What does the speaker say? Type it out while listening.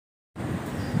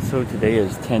So today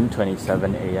is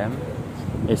 10:27 a.m.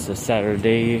 It's a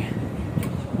Saturday,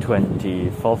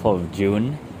 24th of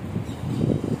June.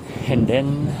 And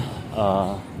then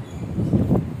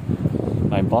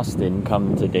my boss didn't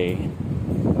come today.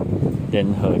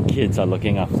 Then her kids are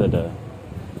looking after the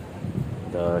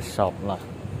shop lah.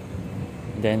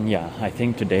 Then yeah, I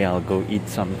think today I'll go eat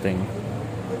something.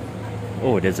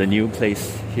 Oh, there's a new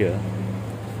place here.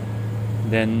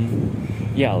 Then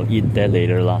yeah, I'll eat there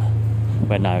later lah,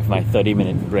 when I have my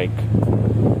 30-minute break.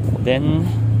 Then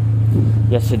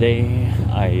yesterday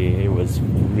I was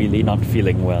really not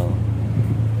feeling well.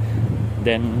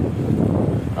 Then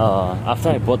after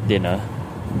I bought dinner,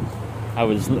 I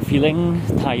was feeling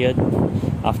tired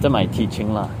after my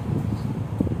teaching lah.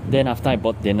 Then after I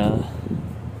bought dinner,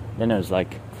 then it was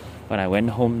like, when I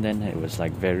went home, then it was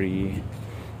like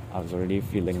I was already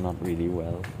feeling not really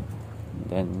well.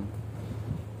 Then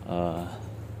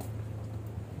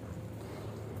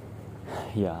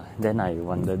yeah, then I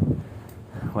wondered,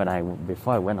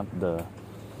 before I went up the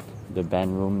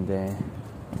band room there,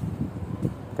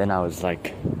 then I was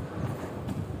like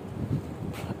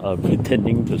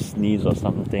pretending to sneeze or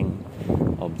something,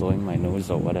 or blowing my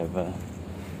nose or whatever.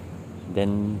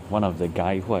 Then one of the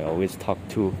guy who I always talk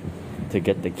to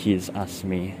get the keys asked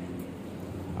me,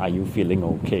 "Are you feeling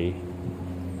okay?"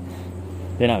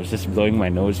 Then I was just blowing my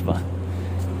nose, but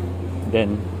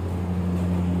then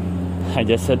I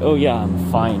just said, "Oh yeah, I'm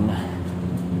fine."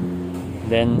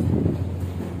 Then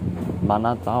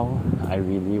mana tau, I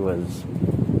really was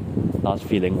not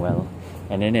feeling well.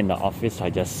 And then in the office I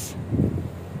just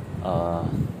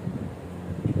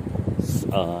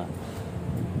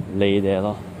lay there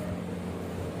lor.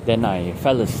 Then I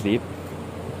fell asleep.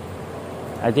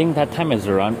 I think that time is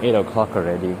around 8 o'clock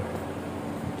already.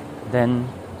 Then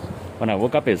when I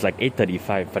woke up, it was like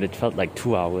 8:35, but it felt like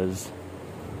 2 hours.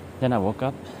 Then I woke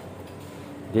up,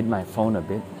 did my phone a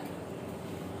bit.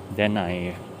 Then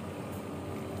I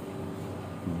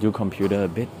do computer a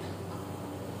bit,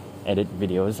 edit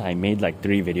videos. I made like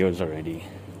 3 videos already.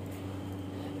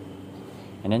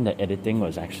 And then the editing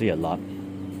was actually a lot.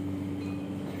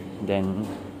 Then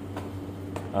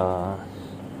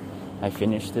I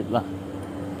finished it lah.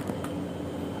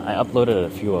 I uploaded a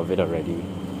few of it already.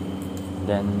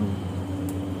 Then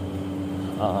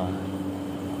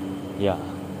yeah.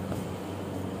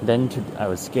 Then I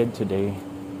was scared today.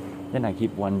 Then I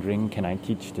keep wondering, can I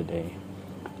teach today?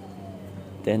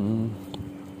 Then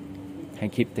I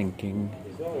keep thinking,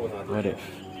 what if?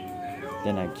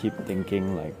 Then I keep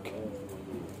thinking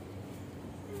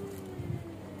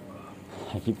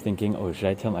oh, should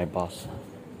I tell my boss?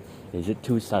 Is it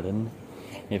too sudden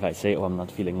if I say, oh, I'm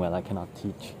not feeling well, I cannot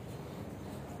teach?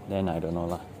 Then I don't know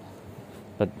lah.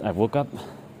 But I woke up,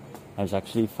 I was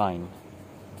actually fine.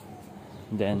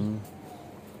 Then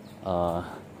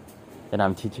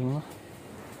I'm teaching.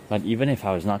 But even if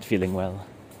I was not feeling well,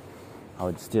 I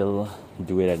would still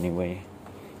do it anyway.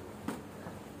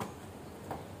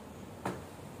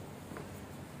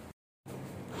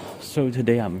 So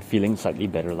today I'm feeling slightly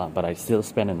better lah, but I still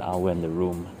spent an hour in the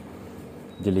room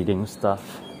deleting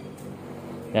stuff.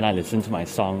 Then I listened to my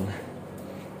song.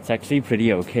 It's actually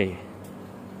pretty okay.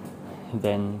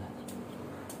 Then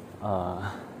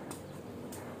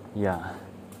yeah,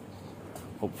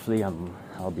 hopefully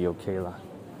I'll be okay lah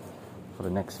for the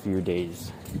next few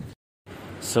days.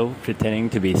 So pretending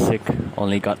to be sick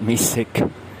only got me sick,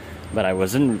 but I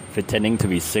wasn't pretending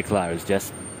to be sick lah. I was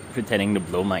just pretending to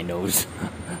blow my nose.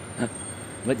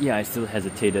 But yeah, I still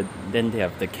hesitated. Then they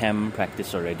have the camp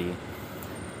practice already,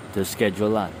 the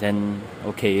schedule lah. Then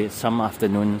okay, some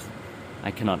afternoons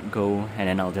I cannot go, and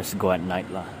then I'll just go at night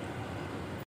lah.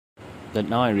 But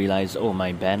now I realize, oh,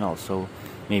 my band also,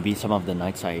 maybe some of the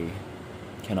nights I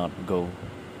cannot go.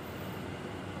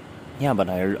 Yeah, but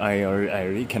I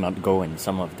really cannot go in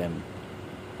some of them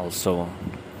also.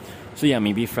 So yeah,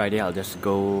 maybe Friday I'll just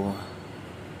go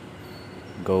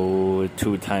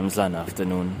 2 times in the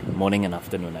afternoon, morning and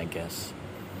afternoon, I guess.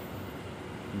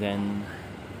 Then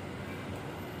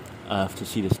I have to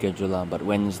see the schedule lah. But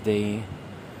Wednesday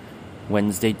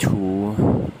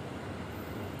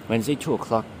 2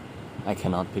 o'clock I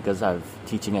cannot, because I have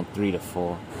teaching at 3 to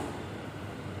 4.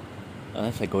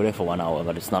 Unless I go there for 1 hour,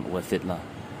 but it's not worth it lah.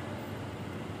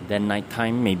 Then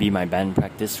nighttime, maybe my band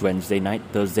practice Wednesday night,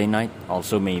 Thursday night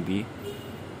also maybe.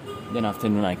 Then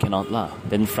afternoon I cannot lah.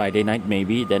 Then Friday night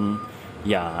maybe. Then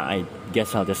yeah, I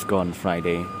guess I'll just go on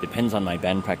Friday. Depends on my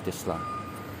band practice lah.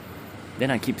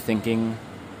 Then I keep thinking,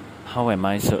 how am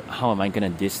I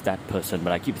gonna diss that person?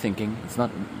 But I keep thinking it's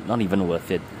not even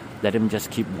worth it. Let him just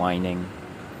keep whining.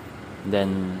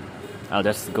 Then I'll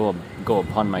just go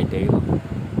upon my day.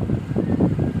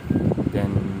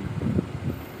 Then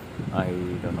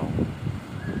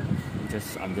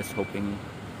I'm just hoping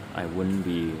I wouldn't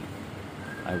be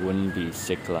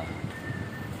sick lah,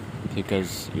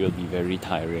 because it will be very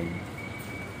tiring.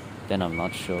 Then I'm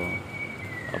not sure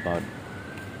about,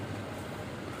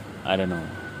 I don't know.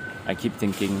 I keep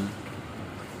thinking,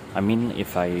 I mean,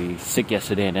 if I sick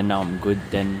yesterday and then now I'm good,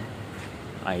 then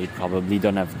I probably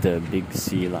don't have the big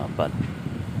C lah, but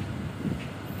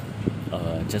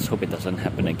just hope it doesn't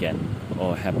happen again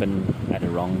or happen at the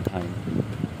wrong time.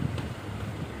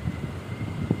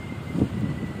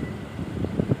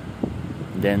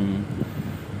 Then,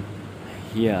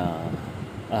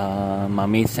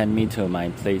 mommy sent me to my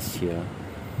place here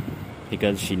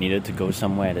because she needed to go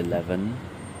somewhere at 11.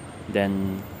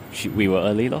 Then we were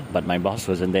early though, but my boss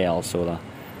wasn't there also lah.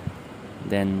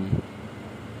 Then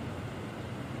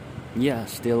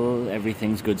still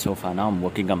everything's good so far. Now I'm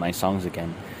working on my songs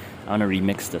again. I want to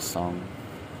remix the song,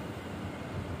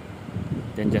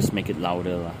 then just make it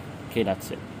louder lah. Okay,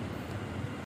 that's it.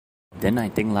 Then I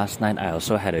think last night I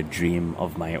also had a dream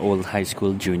of my old high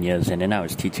school juniors, and then I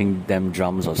was teaching them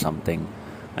drums or something.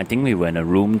 I think we were in a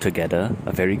room together,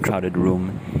 a very crowded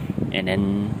room, and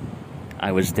then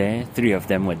I was there, 3 of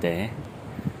them were there.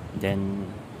 Then,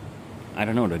 I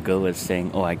don't know, the girl was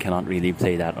saying, oh, I cannot really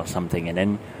play that or something, and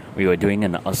then we were doing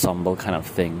an ensemble kind of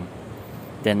thing.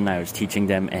 Then I was teaching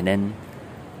them, and then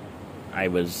I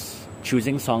was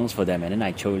choosing songs for them, and then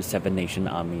I chose Seven Nation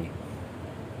Army.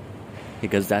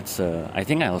 Because that's I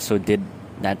think I also did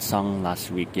that song last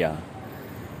week, yeah.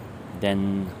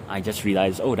 Then I just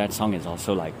realized, oh, that song is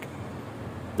also like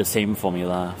the same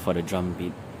formula for the drum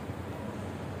beat.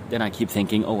 Then I keep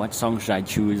thinking, oh, what song should I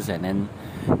choose? And then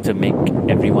to make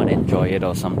everyone enjoy it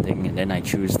or something. And then I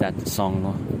choose that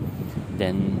song.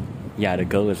 Then, the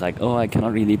girl was like, oh, I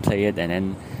cannot really play it. And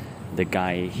then the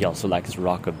guy, he also likes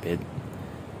rock a bit.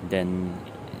 Then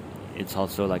it's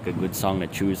also like a good song to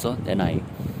choose. Then I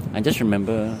just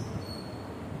remember,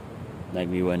 like,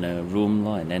 we were in a room,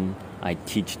 and then I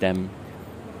teach them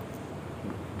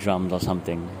drums or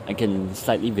something. I can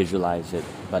slightly visualize it,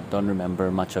 but don't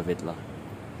remember much of it.